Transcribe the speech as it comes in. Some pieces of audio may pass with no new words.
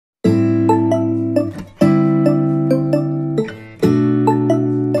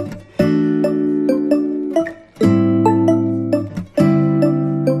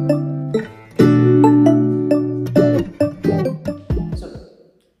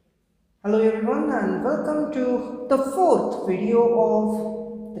Hello everyone and welcome to the fourth video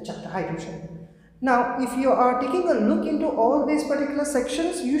of the chapter hydrogen. Now if you are taking a look into all these particular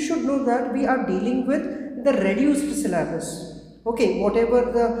sections, you should know that we are dealing with the reduced syllabus. Okay, whatever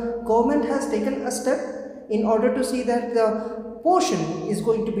the government has taken a step in order to see that the portion is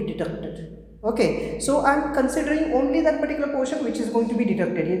going to be deducted. Okay, so I'm considering only that particular portion which is going to be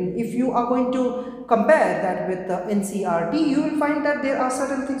deducted. And if you are going to compare that with the NCRT, you will find that there are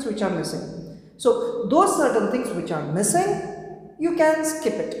certain things which are missing. So those certain things which are missing, you can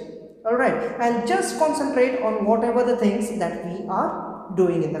skip it. Alright, and just concentrate on whatever the things that we are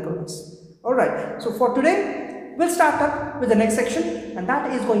doing in the class. Alright, so for today, we'll start up with the next section, and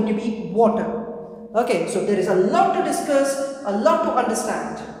that is going to be water. Okay, so there is a lot to discuss, a lot to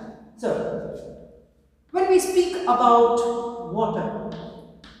understand. So, when we speak about water,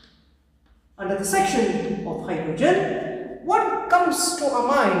 under the section of hydrogen, what comes to our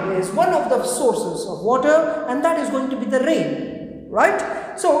mind is one of the sources of water, and that is going to be the rain,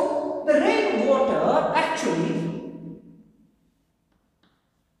 right? So, the rainwater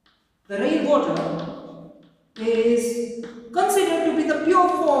is considered to be the pure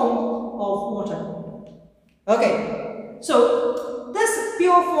form of water. Okay, so this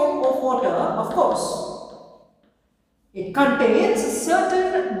pure form of water, of course, it contains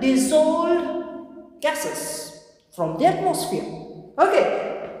certain dissolved gases from the atmosphere.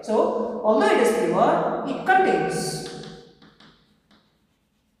 Okay, so although it is pure, it contains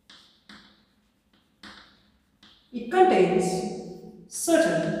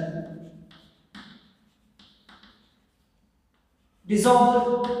certain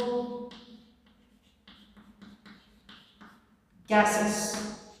dissolved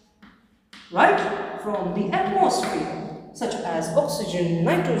gases, right, from the atmosphere, such as oxygen,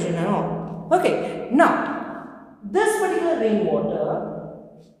 nitrogen and all. Okay, now this particular rainwater,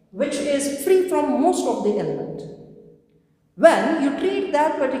 which is free from most of the element, when you treat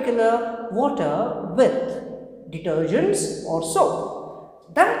that particular water with detergents or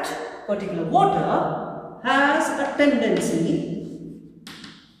soap, that particular water has a tendency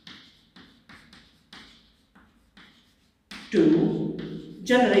to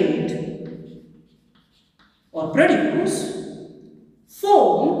generate or produce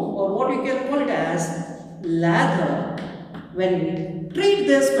foam, or what you can call it as lather, when we treat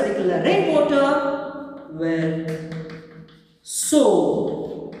this particular rainwater with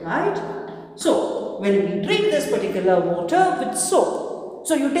soap, right? So when we treat this particular water with soap,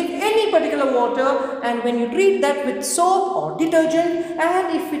 so you take any particular water and when you treat that with soap or detergent,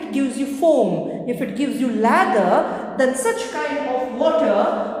 and if it gives you foam, if it gives you lather, then such kind of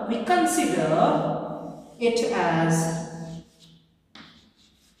water we consider it as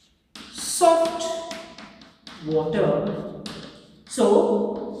soft water.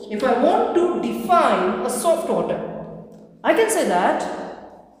 So if I want to define a soft water, I can say that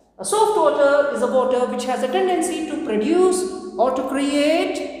a soft water is a water which has a tendency to produce or to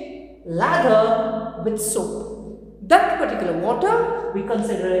create lather with soap. That particular water, we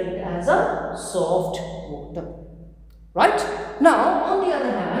consider it as a soft water. Right? Now, on the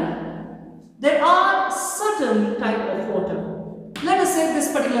other hand, there are certain type of water. Let us say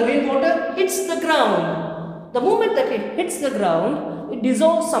this particular rainwater hits the ground. The moment that it hits the ground, it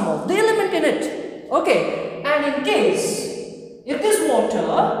dissolves some of the element in it. Okay? And in case, if this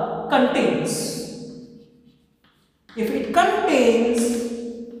water contains, if it contains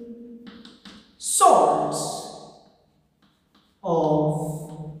salts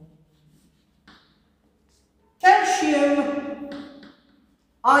of calcium,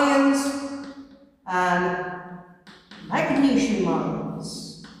 ions and magnesium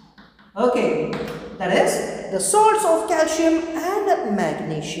ions. Okay, that is the salts of calcium and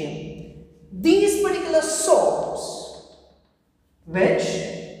magnesium. These particular salts which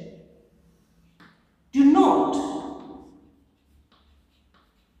do not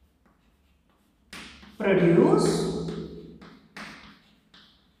produce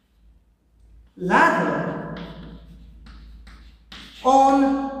lather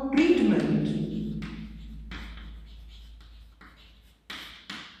on treatment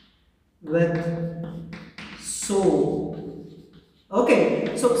with soap.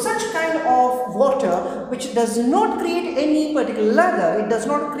 Okay, so such kind of water which does not create any particular lather, it does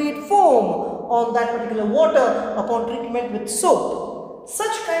not create foam on that particular water upon treatment with soap,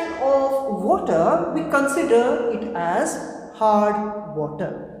 such kind of water we consider it as hard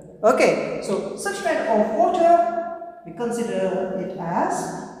water. Okay, so such kind of water we consider it as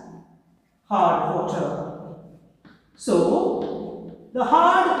hard water. So the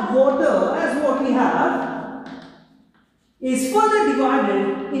hard water, as what we have, is further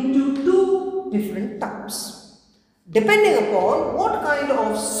divided into two different types, depending upon what kind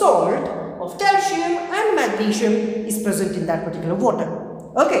of salt of calcium and magnesium is present in that particular water.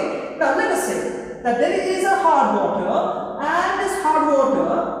 Okay, now let us say that there is a hard water and this hard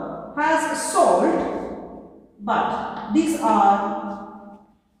water has salt, but these are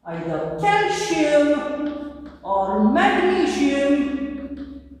either calcium or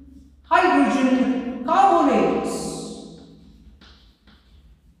magnesium hydrogen carbonates.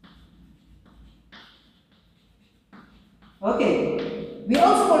 Okay, we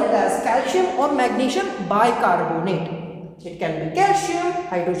also call it as calcium or magnesium bicarbonate. It can be calcium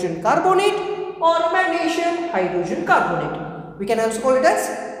hydrogen carbonate or magnesium hydrogen carbonate. We can also call it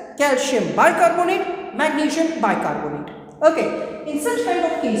as calcium bicarbonate, magnesium bicarbonate. Okay, in such kind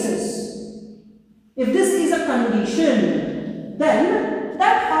of cases, if this is a condition, then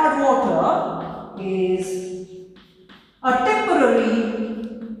that hard water is a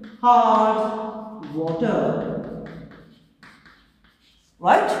temporary hard water.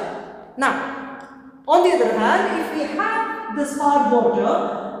 Right? Now, on the other hand, if we have this hard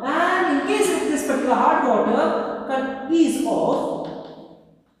water and in case if this particular hard water is of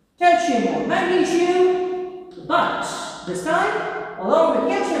calcium or magnesium, but this time along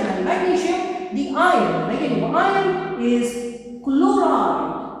with calcium and magnesium, the ion, negative ion is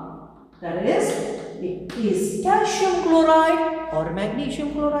chloride. That is, it is calcium chloride or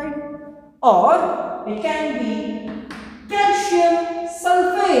magnesium chloride, or it can be calcium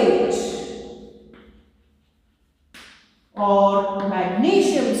sulfate or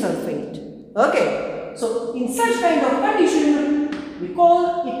magnesium sulfate. Okay, so in such kind of condition, we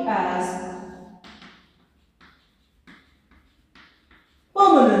call it as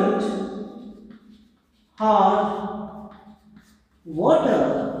permanent hard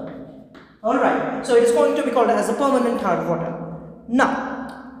water. Alright, so it's going to be called as a permanent hard water. Now,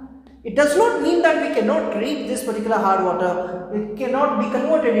 it does not mean that we cannot treat this particular hard water, it cannot be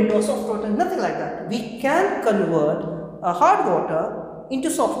converted into a soft water, nothing like that. We can convert a hard water into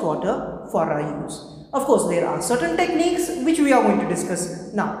soft water for our use. Of course, there are certain techniques which we are going to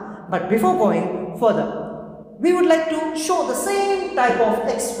discuss now. But before going further, we would like to show the same type of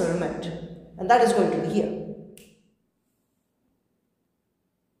experiment, and that is going to be here.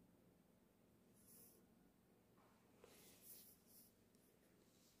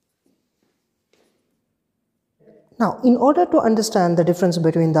 Now, in order to understand the difference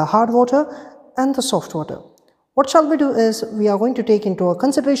between the hard water and the soft water, what shall we do is we are going to take into a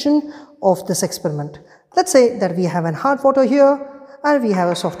consideration of this experiment. Let's say that we have an hard water here and we have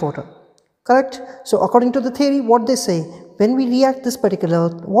a soft water, correct? So according to the theory, what they say, when we react this particular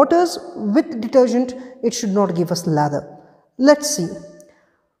waters with detergent, it should not give us lather. Let's see.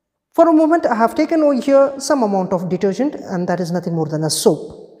 For a moment, I have taken over here some amount of detergent, and that is nothing more than a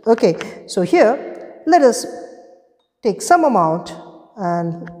soap. Okay, so here let us take some amount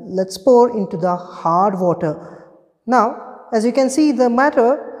and let's pour into the hard water. Now, as you can see the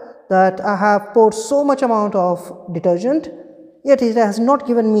matter that I have poured so much amount of detergent, yet it has not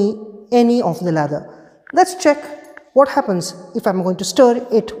given me any of the lather. Let's check what happens if I'm going to stir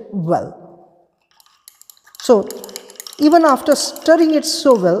it well. So, even after stirring it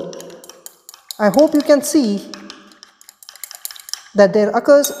so well, I hope you can see that there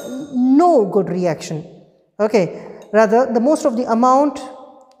occurs no good reaction. Okay. Rather, the most of the amount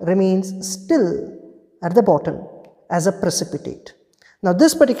remains still at the bottom as a precipitate. Now,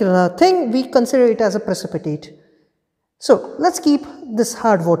 this particular thing, we consider it as a precipitate. So, let's keep this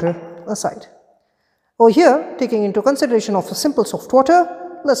hard water aside. Over here, taking into consideration of a simple soft water,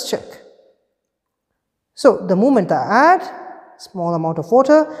 let's check. So, the moment I add small amount of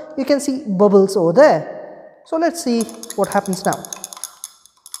water, you can see bubbles over there. So, let's see what happens now.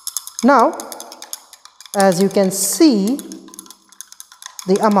 Now, as you can see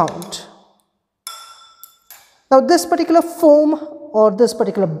the amount. Now this particular foam or this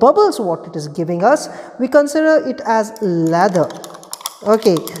particular bubbles what it is giving us, we consider it as lather.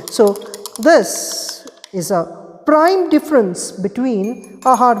 Okay, so this is a prime difference between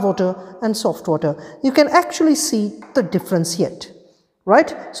a hard water and soft water. You can actually see the difference yet,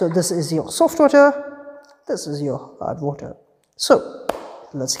 right? So this is your soft water, this is your hard water. So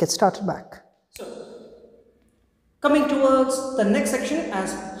let's get started back. Coming towards the next section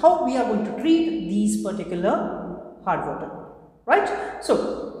as how we are going to treat these particular hard water, right?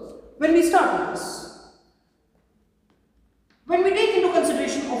 So, when we start with this, when we take into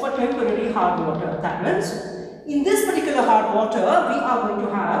consideration of a temporary hard water, that means in this particular hard water we are going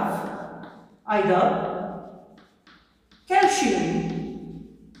to have either calcium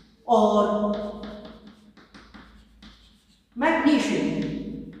or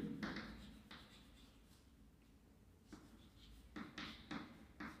magnesium,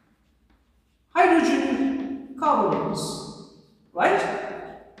 hydrogen carbonates, right?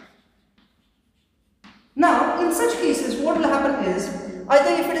 Now, in such cases, what will happen is,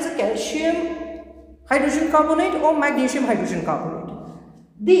 either if it is a calcium hydrogen carbonate or magnesium hydrogen carbonate,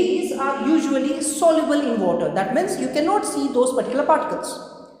 these are usually soluble in water. That means you cannot see those particular particles.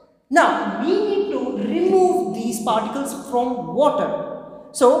 Now, we need to remove these particles from water.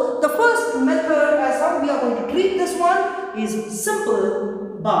 So, the first method as how we are going to treat this one is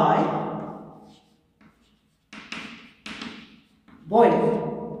simple, by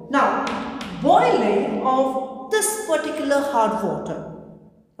boiling. Now, boiling of this particular hard water,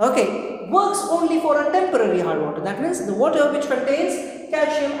 okay, works only for a temporary hard water. That means the water which contains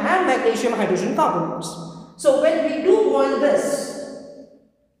calcium and magnesium hydrogen carbonates. So when we do boil this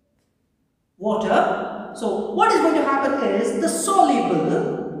water, so what is going to happen is the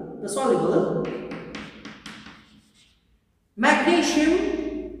soluble magnesium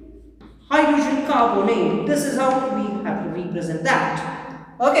hydrogen carbonate, this is how we have to represent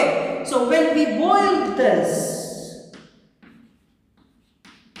that. Okay, so when we boil this,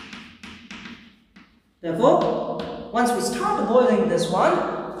 therefore, once we start boiling this one,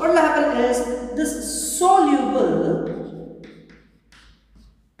 what will happen is this soluble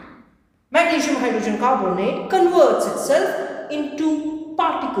magnesium hydrogen carbonate converts itself into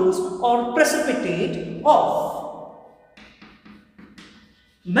particles or precipitate of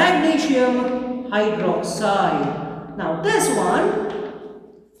magnesium hydroxide. Now this one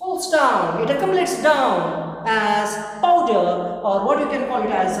falls down, it accumulates down as powder, or what you can call it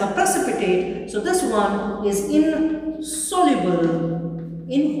as a precipitate. So this one is insoluble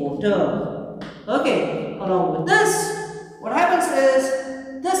in water. Okay, along with this, what happens is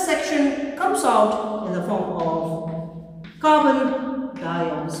this section comes out in the form of carbon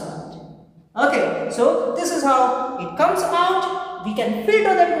dioxide. Okay, so this is how it comes out. We can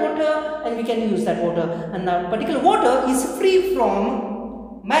filter that water and we can use that water, and that particular water is free from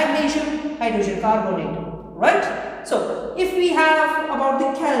magnesium hydrogen carbonate, right? So if we have about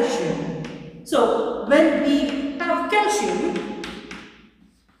the calcium, so when we have calcium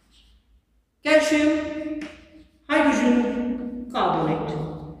hydrogen carbonate,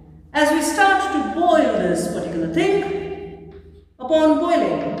 as we start to boil this particular thing, upon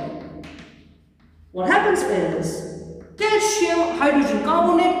boiling, what happens is calcium hydrogen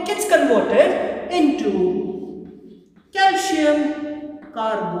carbonate gets converted into calcium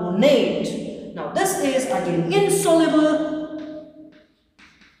carbonate. Now this is again insoluble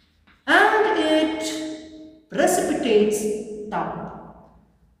and it precipitates down.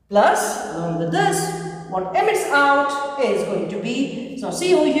 Plus, along with this, what emits out is going to be, so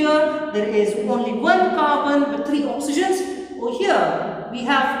see over here, there is only one carbon with 3 oxygens. Over here, we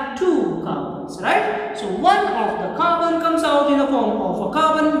have 2 carbons, right? So one of the carbon comes out in the form of a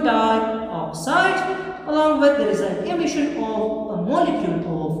carbon dioxide. Along with, there is an emission of a molecule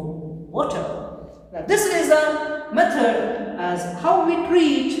of water. Now this is a method as how we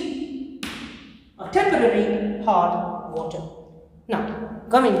treat a temporary hard water. Now,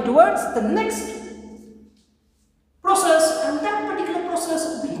 coming towards the next process, and that particular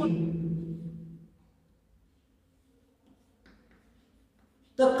process we call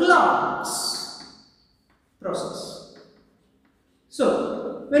the Clark's process.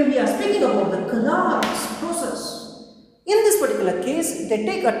 So, when we are speaking about the Clark's process, in this particular case, they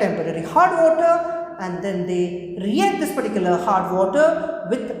take a temporary hard water and then they react this particular hard water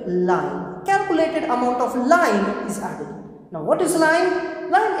with lime. Calculated amount of lime is added. Now, what is lime?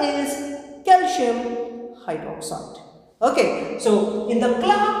 Lime is calcium hydroxide. Okay, so in the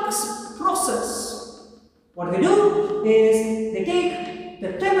Clark's process, what they do is they take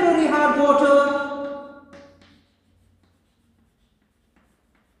the temporary hard water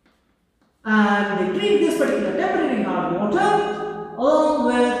and they treat this particular temporary hard water along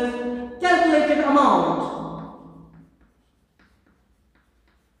with calculated amount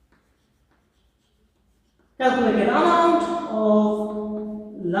of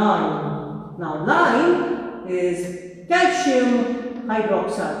lime. Now lime is calcium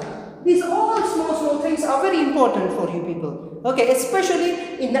hydroxide. These all small things are very important for you people. Okay,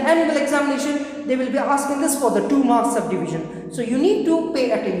 especially in the annual examination, they will be asking this for the 2 mark subdivision. So you need to pay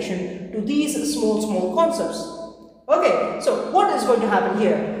attention to these small concepts. Okay, so what is going to happen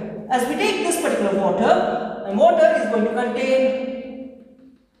here? As we take this particular water, and water is going to contain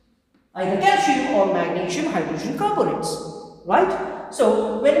either calcium or magnesium hydrogen carbonates, right?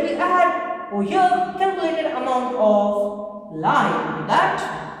 So when we add over here calculated amount of lime to that,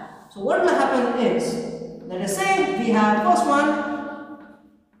 so what will happen is let us say we have first one,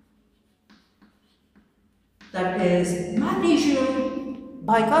 that is magnesium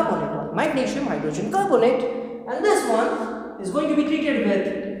bicarbonate or magnesium hydrogen carbonate, and this one is going to be treated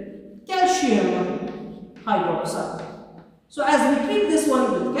with calcium hydroxide. So as we treat this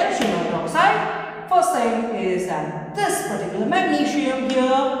one with calcium hydroxide, first thing is that this particular magnesium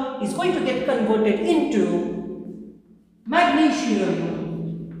here is going to get converted into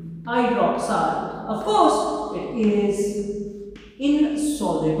magnesium hydroxide. Of course, it is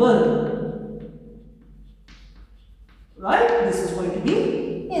insoluble. Right? This is going to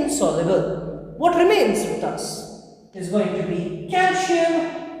be insoluble. What remains with us is going to be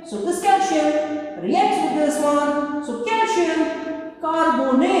calcium. So this calcium reacts with this one. So calcium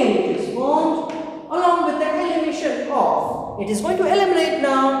carbonate is formed along with the elimination of. It is going to eliminate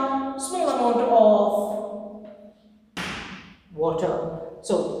now small amount of water.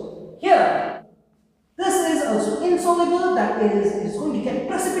 So here, this is also insoluble. That is going to get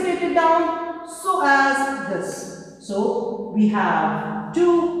precipitated down. So as this. So we have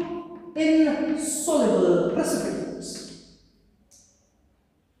two insoluble precipitates.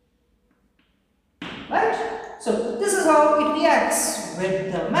 Right? So this is how it reacts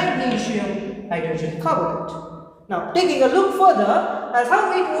with the magnesium hydrogen carbonate. Now taking a look further as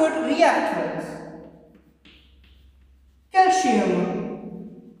how it would react with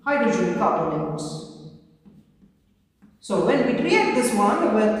calcium hydrogen carbonates. So when we react this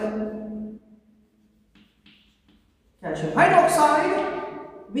one with calcium hydroxide,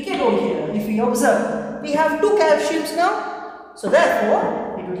 we get over here. If we observe, we have two calciums now. So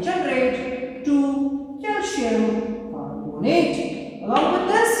therefore, it will generate two calcium carbonate. Along with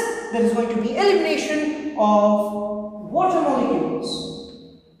this, there is going to be elimination of water molecules.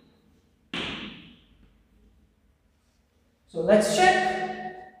 So let's check.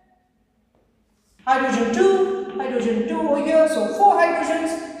 Hydrogen 2 over here. So 4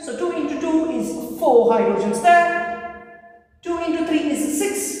 hydrogens. So 2 into 2 is 4 hydrogens there. 2 into 3 is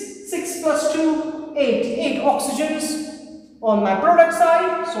 6. 6 plus 2, 8 oxygens on my product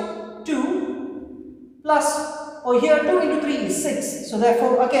side. So 2 plus, or here 2 into 3 is 6. So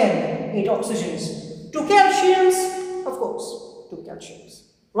therefore again 8 oxygens. 2 calciums, of course, 2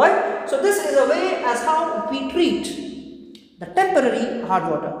 calciums. Right? So this is a way as how we treat the temporary hard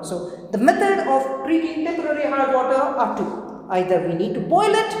water. So the method of treating temporary hard water are two. Either we need to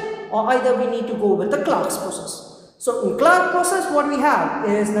boil it or either we need to go with the Clark's process. So in Clark process, what we have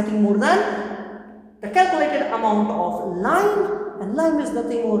is nothing more than the calculated amount of lime, and lime is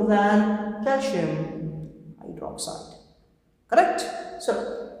nothing more than calcium hydroxide. Correct? So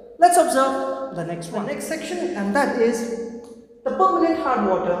let's observe the next one, next section, and that is the permanent hard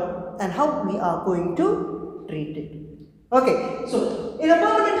water and how we are going to treat it. Okay, so in a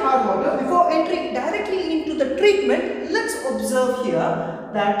permanent hard water, before entering directly into the treatment, let's observe here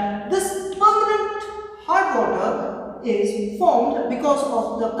that this permanent hard water is formed because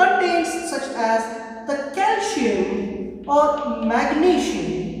of the contains such as the calcium or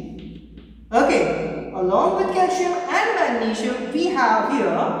magnesium. Okay, along with calcium and magnesium, we have here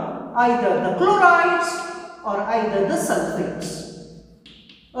either the chlorides or either the sulfates.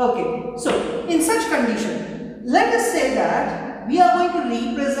 Okay, so in such condition, let us say that we are going to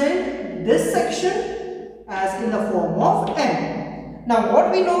represent this section as in the form of M. Now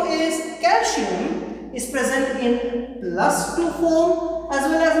what we know is calcium is present in +2 form as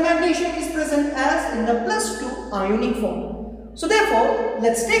well as magnesium is present as in the +2 ionic form. So therefore,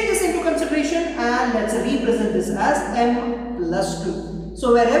 let's take this into consideration and let's represent this as M+2.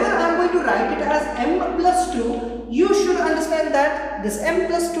 So wherever I am going to write it as M+2, you should understand that this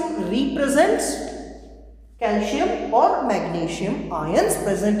M+2 represents calcium or magnesium ions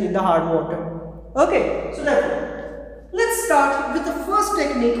present in the hard water. Okay, so therefore, let's start with the first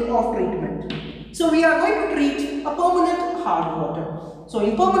technique of treatment. So we are going to treat a permanent hard water. So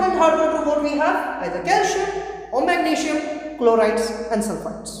in permanent hard water, what we have? Either calcium or magnesium, chlorides and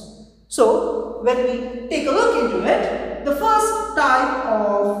sulfides. So when we take a look into it, the first type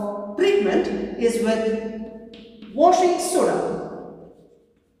of treatment is with washing soda.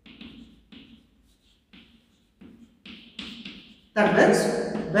 That means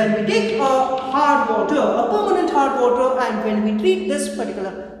when we take a hard water, a permanent hard water, and when we treat this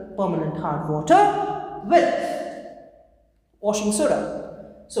particular permanent hard water with washing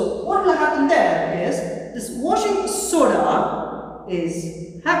soda. So what will happen there is this washing soda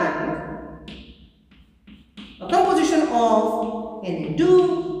is having a composition of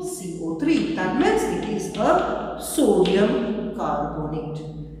Na2CO3. That means it is a sodium carbonate.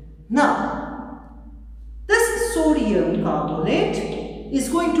 Now, this sodium carbonate is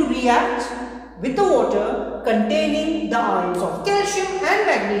going to react with the water containing the ions of calcium and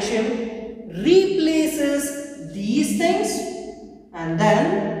magnesium replaces these things, and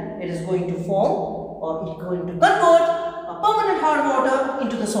then it is going to form, or it is going to convert a permanent hard water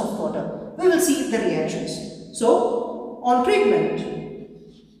into the soft water. We will see the reactions. So, on treatment,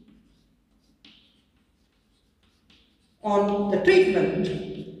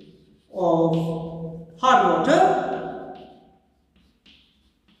 of hard water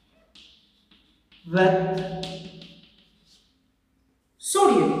with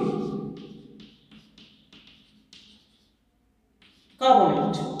sodium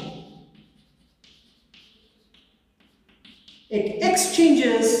carbonate, it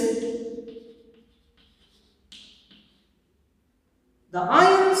exchanges the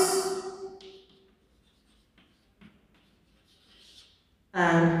ions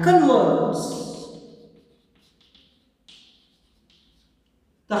and converts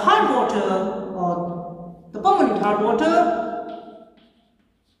the hard water, or the permanent hard water,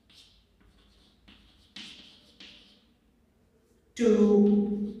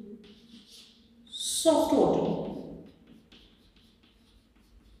 to soft water.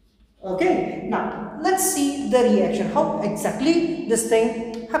 Okay, now let's see the reaction, how exactly this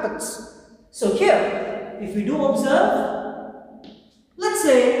thing happens. So here, if we do observe, let's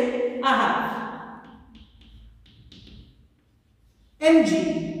say I have Mg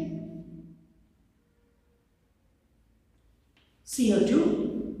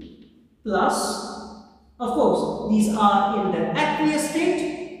CO2 plus, of course, these are in the aqueous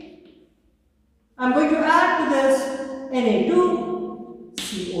state. I'm going to add to this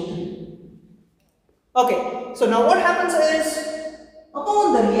Na2CO3. Okay, so now what happens is,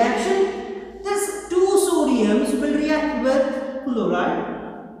 upon the reaction, these two sodiums will react with chloride,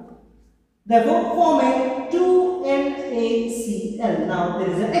 therefore forming 2NaCl. Now there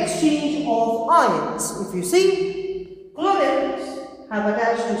is an exchange of ions. If you see, chlorines have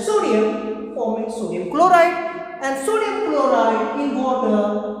attached to sodium, forming sodium chloride, and sodium chloride in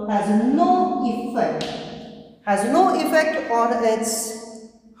water has no effect on its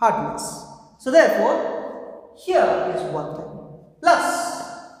hardness. So therefore, here is one thing. Plus,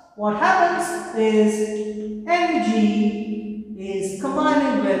 what happens is Mg is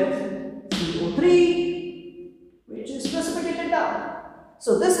combining with CO3, which is precipitated down.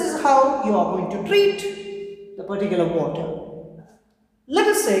 So this is how you are going to treat the particular water. Let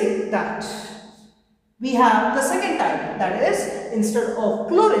us say that we have the second type, that is, instead of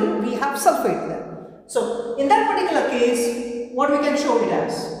chlorine, we have sulfate there. So in that particular case, what we can show it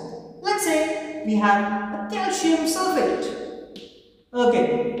as? Let's say we have a calcium sulfate.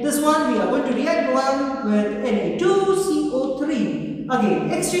 Okay, this one we are going to react one with Na2CO3. Again,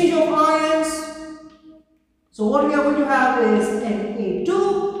 exchange of ions. So what we are going to have is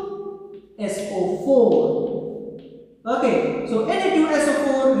Na2SO4. Okay, so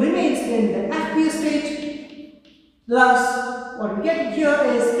Na2SO4 remains in the aqueous state. Plus, what we get here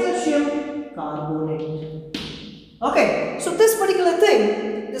is calcium carbonate. Okay, so this particular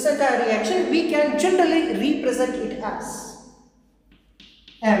thing, this entire reaction, we can generally represent it as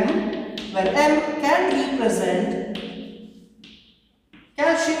M, where M can represent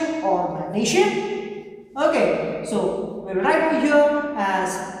calcium or magnesium. Okay, so we will write over here as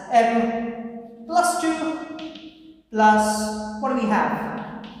M plus 2 plus, what do we have?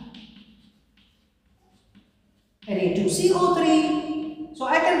 Na2CO3. So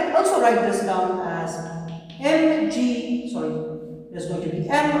I can also write this down as there's going to be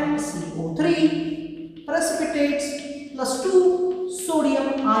MCO3 precipitates plus 2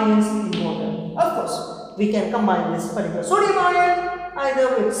 sodium ions in water. Of course, we can combine this particular sodium ion either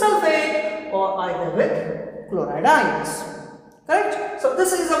with sulfate or either with chloride ions. Correct? So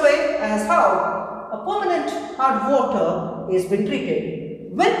this is a way as how a permanent hard water is been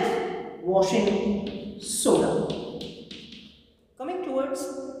treated with washing soda. Coming towards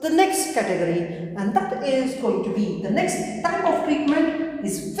the next category, and that is going to be the next type of treatment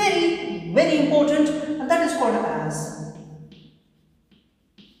is very, very important, and that is called as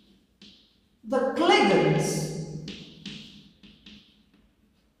the Clegans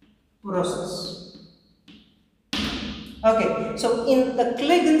process. Okay, so in the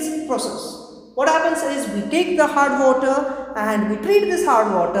Clegans process, what happens is we take the hard water and we treat this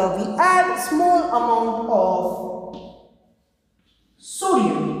hard water, we add small amount of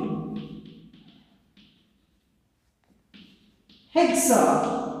sodium hexa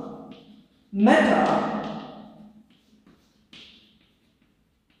meta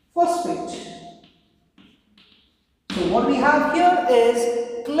phosphate. So what we have here is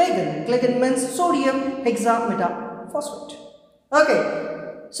Clegan. Clegan means sodium hexametaphosphate. Okay,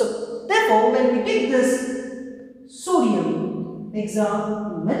 so therefore when we take this sodium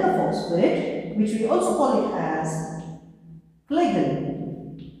hexametaphosphate, which we also call it as claygon.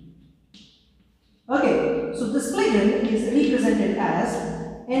 Okay, so this claygon is represented as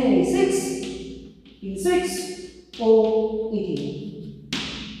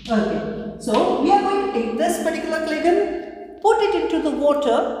Na6P6O18. Okay, so we are going to take this particular claygon, put it into the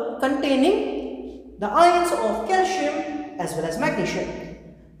water containing the ions of calcium as well as magnesium.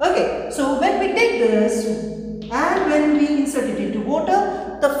 Okay, so when we take this and when we insert it into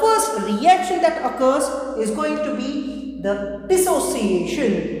water, the first reaction that occurs is going to be the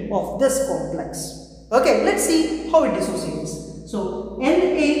dissociation of this complex. Okay, let's see how it dissociates. So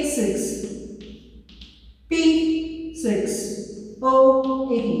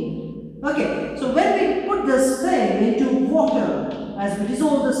Na6P6O18. Okay, so when we put this thing into water, as we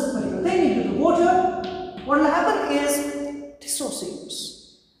dissolve this particular thing into the water, what will happen is dissociates.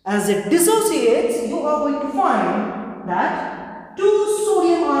 As it dissociates, you are going to find that 2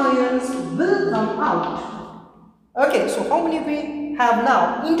 sodium ions will come out. Okay, so how many we have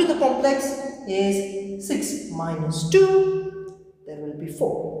now into the complex is 6 minus 2, there will be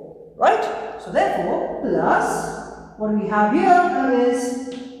 4, right? So therefore, plus what we have here is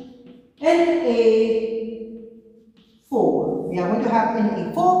Na4. We are going to have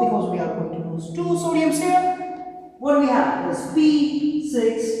Na4 because we are going to lose 2 sodiums here. What we have is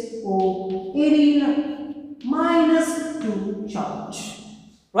P6O18 minus 2 charge,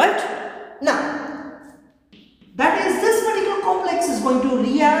 right? Now, that is, this particular complex is going to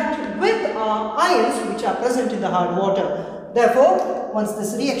react with ions which are present in the hard water. Therefore, once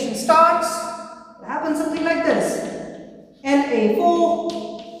this reaction starts, it happens something like this. Na4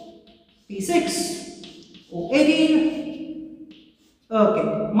 P6O18,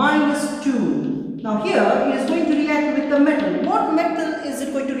 okay, minus 2. Now here it is going to react with the metal. What metal is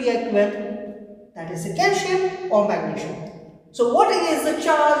it going to react with? That is the calcium or magnesium. So what is the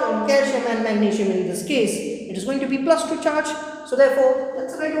charge on calcium and magnesium in this case? It is going to be plus 2 charge. So therefore,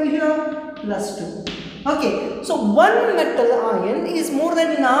 let's write over here plus 2. Okay, so one metal ion is more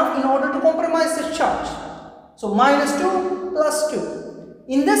than enough in order to compromise this charge. So minus 2 plus 2.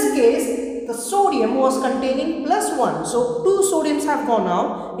 In this case, the sodium was containing plus 1. So 2 sodiums have gone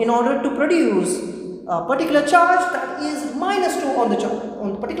out in order to produce a particular charge that is minus 2 on the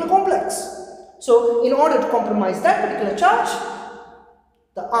particular complex. So in order to compromise that particular charge,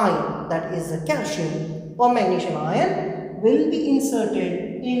 the ion, that is the calcium or magnesium ion, will be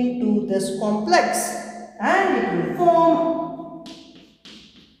inserted into this complex and it will form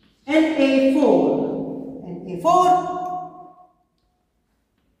Na4. Na4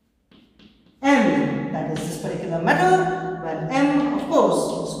 M, that is this particular metal, where M of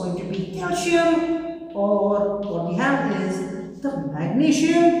course is going to be calcium, or what we have is the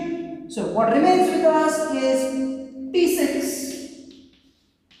magnesium. So what remains with us is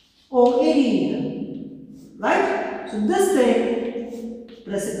P6O18, right? So this thing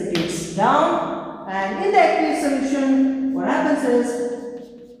precipitates down, and in the aqueous solution, what happens is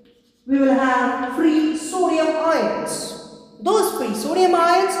we will have free sodium ions. Those free sodium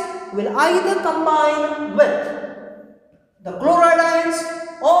ions will either combine with the chloride ions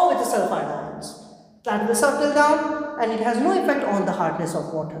or with the sulfide ions. That will settle down and it has no effect on the hardness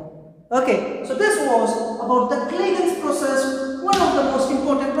of water. Okay, so this was about the Claygon's process, one of the most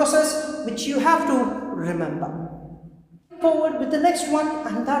important process which you have to remember. Forward with the next one,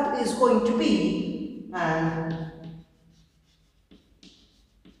 and that is going to be an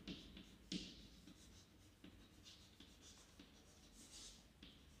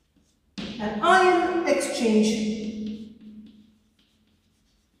ion exchange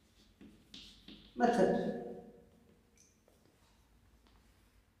method.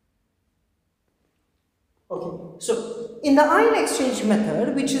 Okay, so in the ion exchange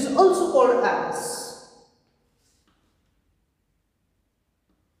method, which is also called as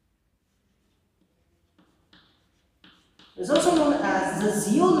is also known as the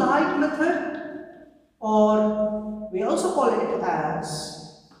zeolite method, or we also call it as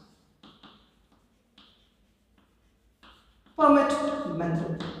permit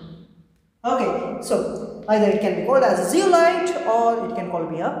method. Okay, so either it can be called as a zeolite or it can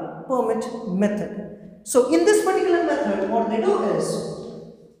be a permit method. So in this particular method, what they do is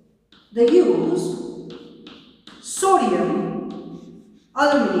they use sodium,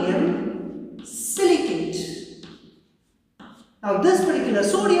 aluminium, silicate. Now this particular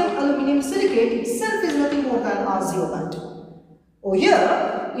sodium, aluminium silicate itself is nothing more than our zeolite. Over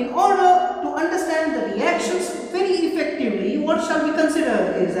here, in order to understand the reactions very effectively, what shall we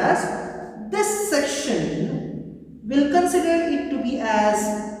consider is as this section will consider it to be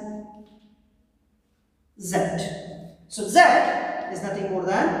as Z. So Z is nothing more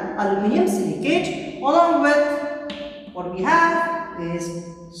than aluminium silicate, along with what we have is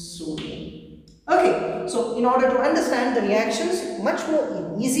sodium. Okay, so in order to understand the reactions much more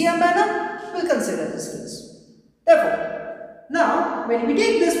in easier manner, we'll consider this case. Therefore, now when we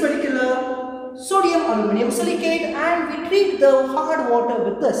take this particular sodium aluminium silicate and we treat the hard water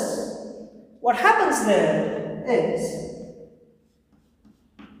with this, what happens there is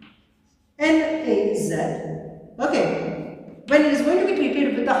NaZ. Okay, when it is going to be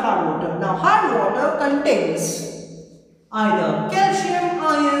treated with the hard water. Now hard water contains either calcium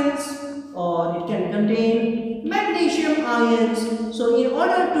ions or it can contain magnesium ions. So in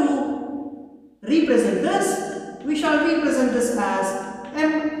order to represent this, we shall represent this as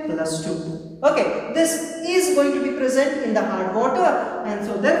M+2. Okay, this is going to be present in the hard water, and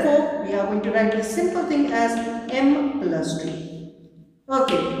so therefore we are going to write this simple thing as M+2.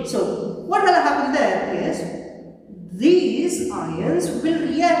 Okay, so what will happen there is these ions will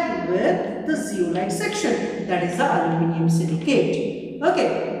react with the zeolite section, that is the aluminium silicate.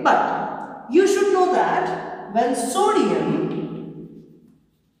 Okay, but you should know that when sodium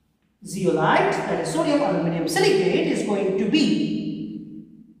zeolite, that is sodium aluminium silicate, is going to be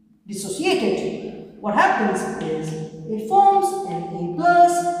dissociated, what happens is it forms Na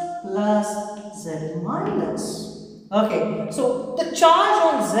plus Z minus. Okay, so the charge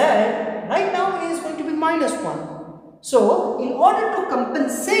on Z right now is going to be -1. So in order to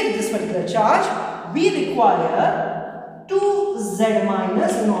compensate this particular charge, we require 2Z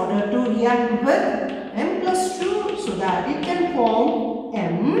minus in order to react with M+2 so that it can form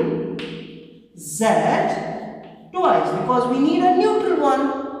MZ twice, because we need a neutral one.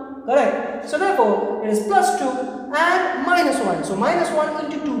 Correct. So therefore it is +2 and -1. So -1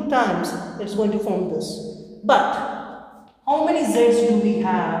 into 2 times it is going to form this. But how many Z's do we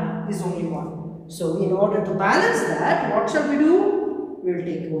have is only 1. So in order to balance that, what shall we do? We will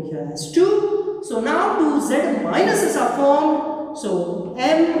take over here as 2. So now 2 Z minuses are formed. So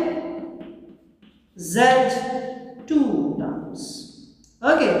MZ 2 times.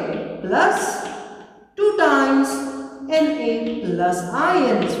 Okay, plus 2 times Na plus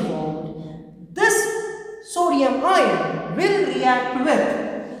ion is formed. This sodium ion will react with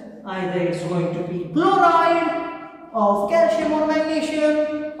either it's going to be chloride of calcium or magnesium,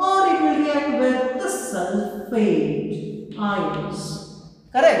 or it will react with the sulfate ions.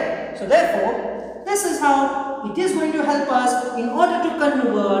 Correct? So therefore, this is how it is going to help us in order to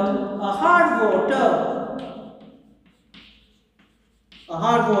convert a hard water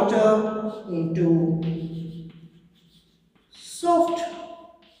into soft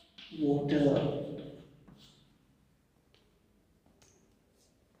water.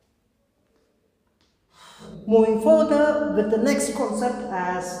 Moving further with the next concept,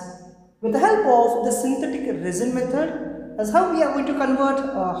 as with the help of the synthetic resin method, as how we are going to convert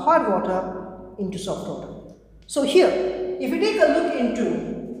hard water into soft water. So here, if we take a look into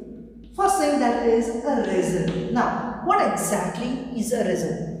first thing, that is a resin. Now, what exactly is a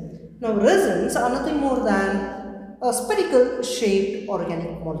resin? Now, resins are nothing more than spherical shaped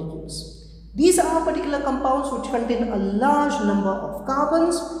organic molecules. These are particular compounds which contain a large number of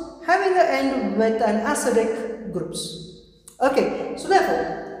carbons having an end with an acidic groups. Okay, so therefore,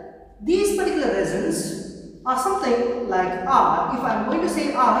 these particular resins are something like R. If I am going to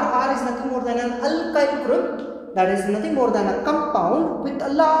say R is nothing more than an alkyl group, that is nothing more than a compound with a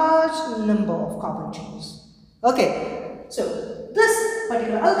large number of carbon chains. Okay, so this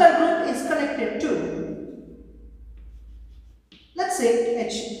particular alkyl group is connected to, let's say,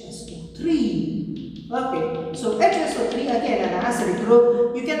 HSO3. Okay, so HSO3 again an acidic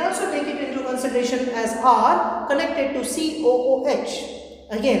group. You can also take it into consideration as R connected to COOH,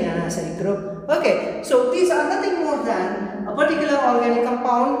 again an acidic group. Okay, so these are nothing more than a particular organic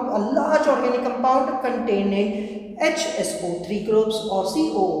compound, a large organic compound containing HSO3 groups or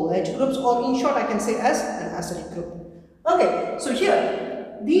COOH groups, or in short I can say as an acidic group. Okay, so here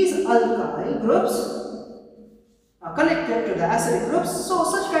these alkyl groups are connected to the acidic groups. So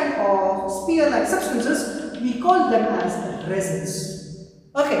such kind of spear-like substances, we call them as resins.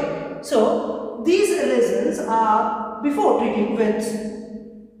 Okay, so these resins are, before treating with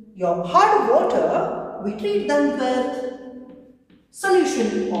your hard water, we treat them with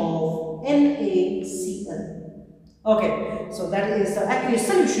solution of NaCl. Okay, so that is the aqueous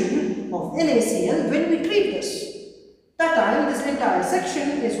solution of NaCl. When we treat this, that time this entire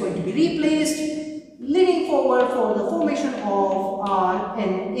section is going to be replaced, leaning forward for the formation of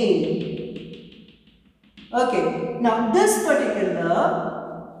RNA. Okay, now this particular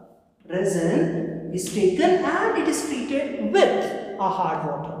resin is taken and it is treated with a hard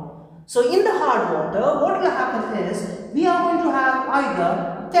water. So in the hard water, what will happen is we are going to have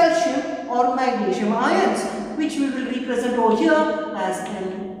either calcium or magnesium ions, which we will represent over here as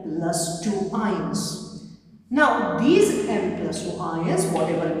M+2 ions. Now these M+2 ions,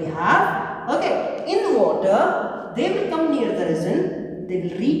 whatever we have, okay, in the water, they will come near the resin, they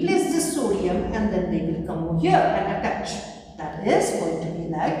will replace this sodium and then they will come over here and attach. That is going to be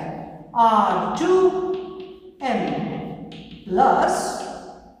like R2M plus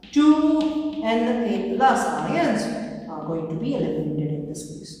 2Na plus ions are going to be eliminated in this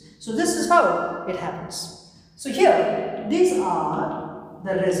case. So this is how it happens. So here, these are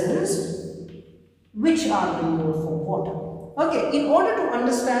the resins which are removed from water. Okay, in order to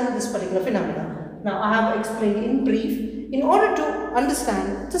understand this particular phenomena, now I have explained in brief, in order to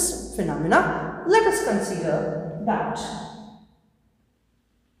understand this phenomena, let us consider that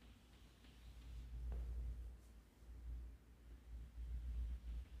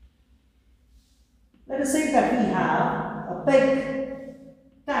let us say that we have a big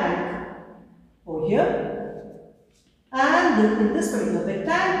tank over here, and in this particular big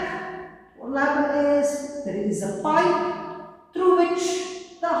tank, what will happen is there is a pipe through which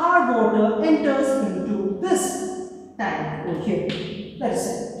the hard water enters into this tank over here. Let's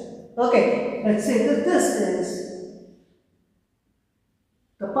say it. Okay, let's say that this is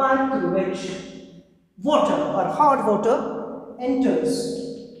the pipe through which water or hard water enters.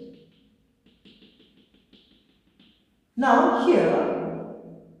 Now here,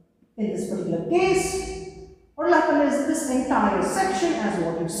 in this particular case, what will happen is this entire section, as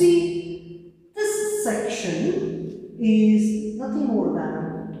what you see, this section is nothing more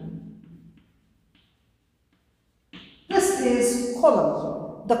than, this is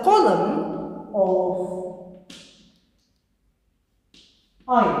column, the column of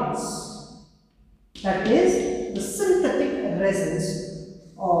ions, that is the synthetic resins,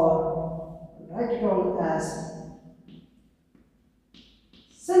 or write it down as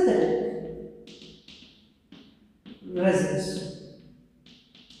synthetic resins.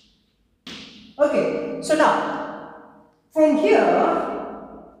 Okay, so now from here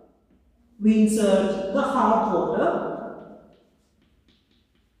we insert the hard water,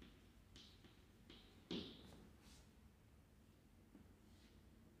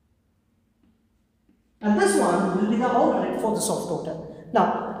 and this one will be the outlet for the soft water.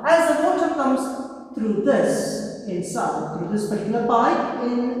 Now, as the water comes through this inside, through this particular pipe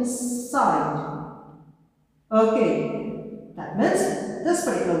inside, okay, that means this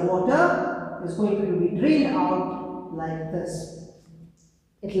particular water is going to be drained out like this.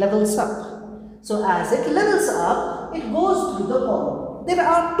 It levels up. So as it levels up, it goes through the column. There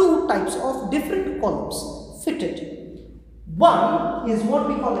are two types of different columns fitted. One is what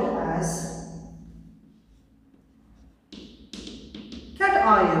we call it as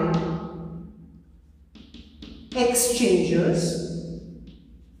cation exchangers,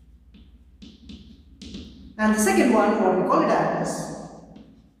 and the second one, what we call it as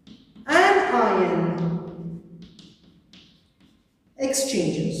anion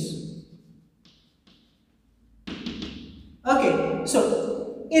exchangers. Okay,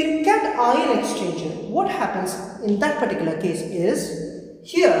 so in cation exchanger, what happens in that particular case is,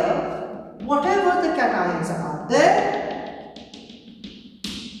 here whatever the cations are there,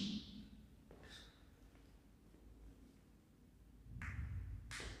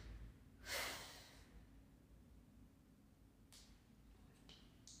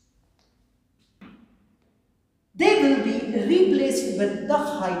 they will be replaced with the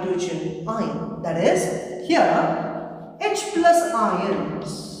hydrogen ion. That is, here H plus ions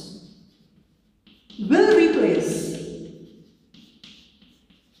will replace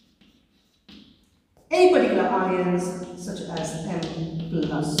any particular ions such as M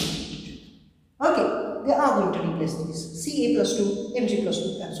plus. Okay, they are going to replace these Ca plus 2, Mg plus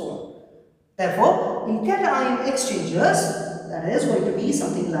 2 and so on. Therefore, in cation exchangers, that is going to be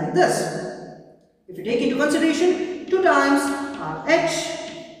something like this. If you take into consideration 2 times RH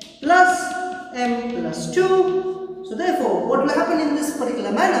plus M plus 2, so therefore what will happen in this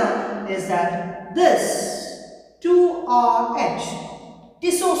particular manner is that this 2RH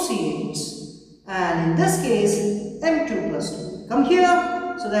dissociates, and in this case M2 plus 2 come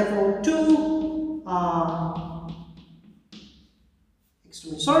here, so therefore 2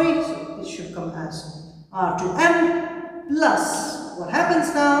 sorry, so it should come as R2M plus, what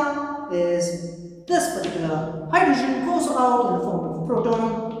happens now is this particular hydrogen goes out in the form of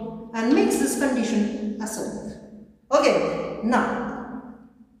proton and makes this condition acidic. Okay, now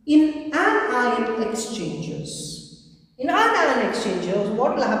in anion exchangers,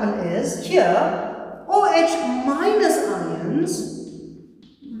 what will happen is here OH minus ions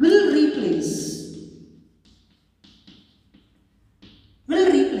will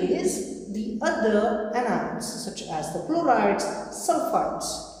the other anions such as the chlorides, sulfides.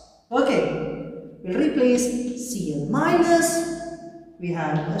 Okay, we'll replace Cl minus, we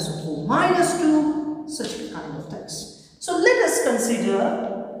have SO4 minus 2, such kind of things. So let us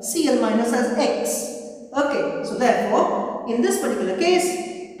consider Cl minus as X. Okay, so therefore in this particular case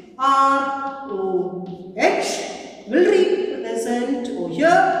ROH will represent over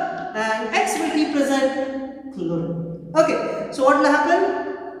here and X will represent chlorine. Okay, so what will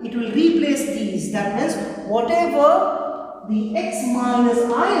happen? It will replace these. That means whatever the X minus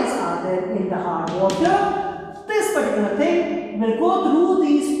ions are there in the hard water, this particular thing will go through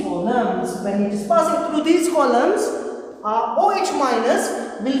these columns. When it is passing through these columns, our OH minus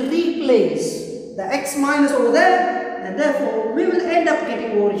will replace the X minus over there, and therefore we will end up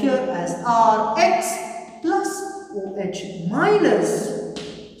getting over here as Rx plus OH minus.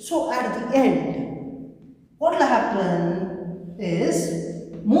 So at the end, what will happen is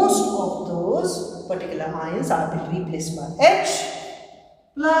most of those particular ions are being replaced by H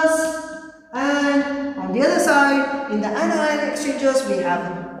plus, and on the other side in the anion exchangers we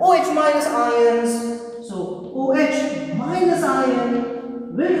have OH minus ions. So OH minus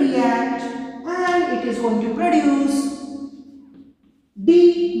ion will react and it is going to produce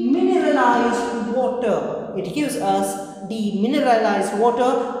demineralized water. It gives us demineralized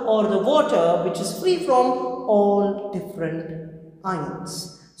water, or the water which is free from all different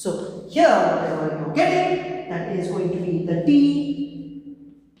ions. So here whatever you are getting, that is going to be the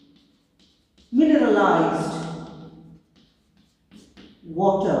demineralized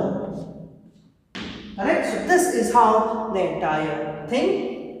water. Alright, so this is how the entire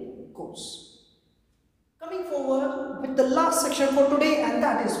thing goes. Coming forward with the last section for today, and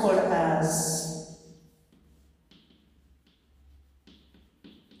that is called as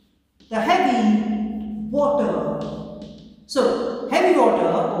the heavy water. So heavy water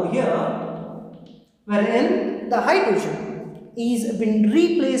over here, wherein the hydrogen is been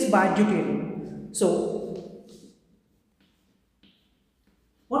replaced by deuterium. So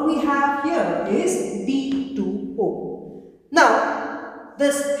what we have here is D2O. Now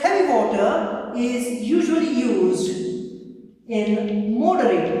this heavy water is usually used in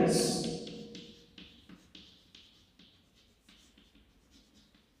moderators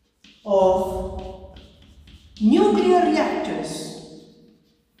of nuclear reactors.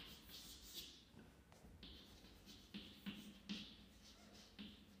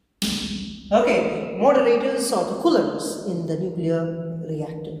 Okay, moderators or the coolants in the nuclear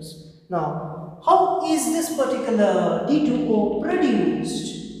reactors. Now, how is this particular D2O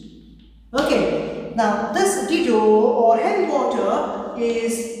produced? Okay, now this D2O or heavy water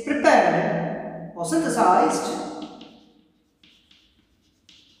is prepared or synthesized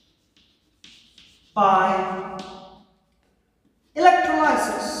by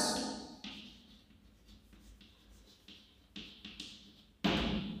electrolysis.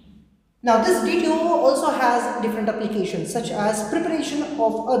 Now this D2O also has different applications such as preparation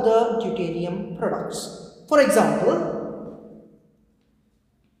of other deuterium products. For example,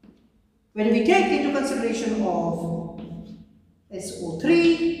 when we take into consideration of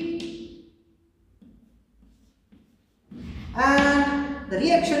SO3 and the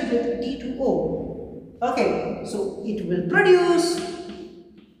reaction with D2O, okay, so it will produce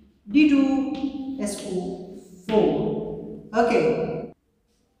D2SO4, okay.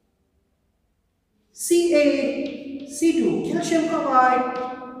 CaC2, calcium chloride,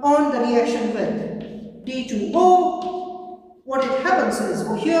 on the reaction with D2O, what it happens is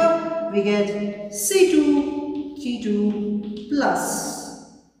over here we get C2T2 plus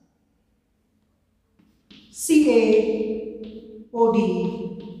CaOD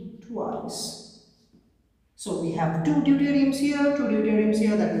twice. So we have two deuteriums here,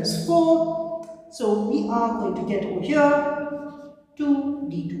 that is 4. So we are going to get over here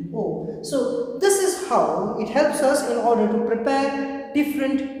 2D2O. So this is how it helps us in order to prepare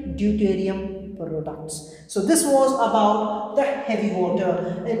different deuterium products. So this was about the heavy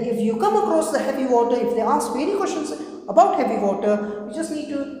water, and if you come across the heavy water, if they ask me any questions about heavy water, you just need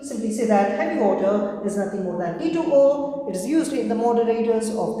to simply say that heavy water is nothing more than D2O. It is used in the moderators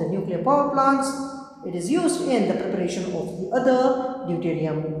of the nuclear power plants. It is used in the preparation of the other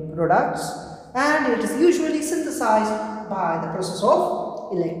deuterium products, and it is usually synthesized by the process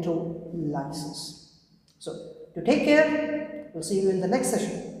of electrolysis. So, to take care, we'll see you in the next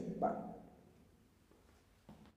session.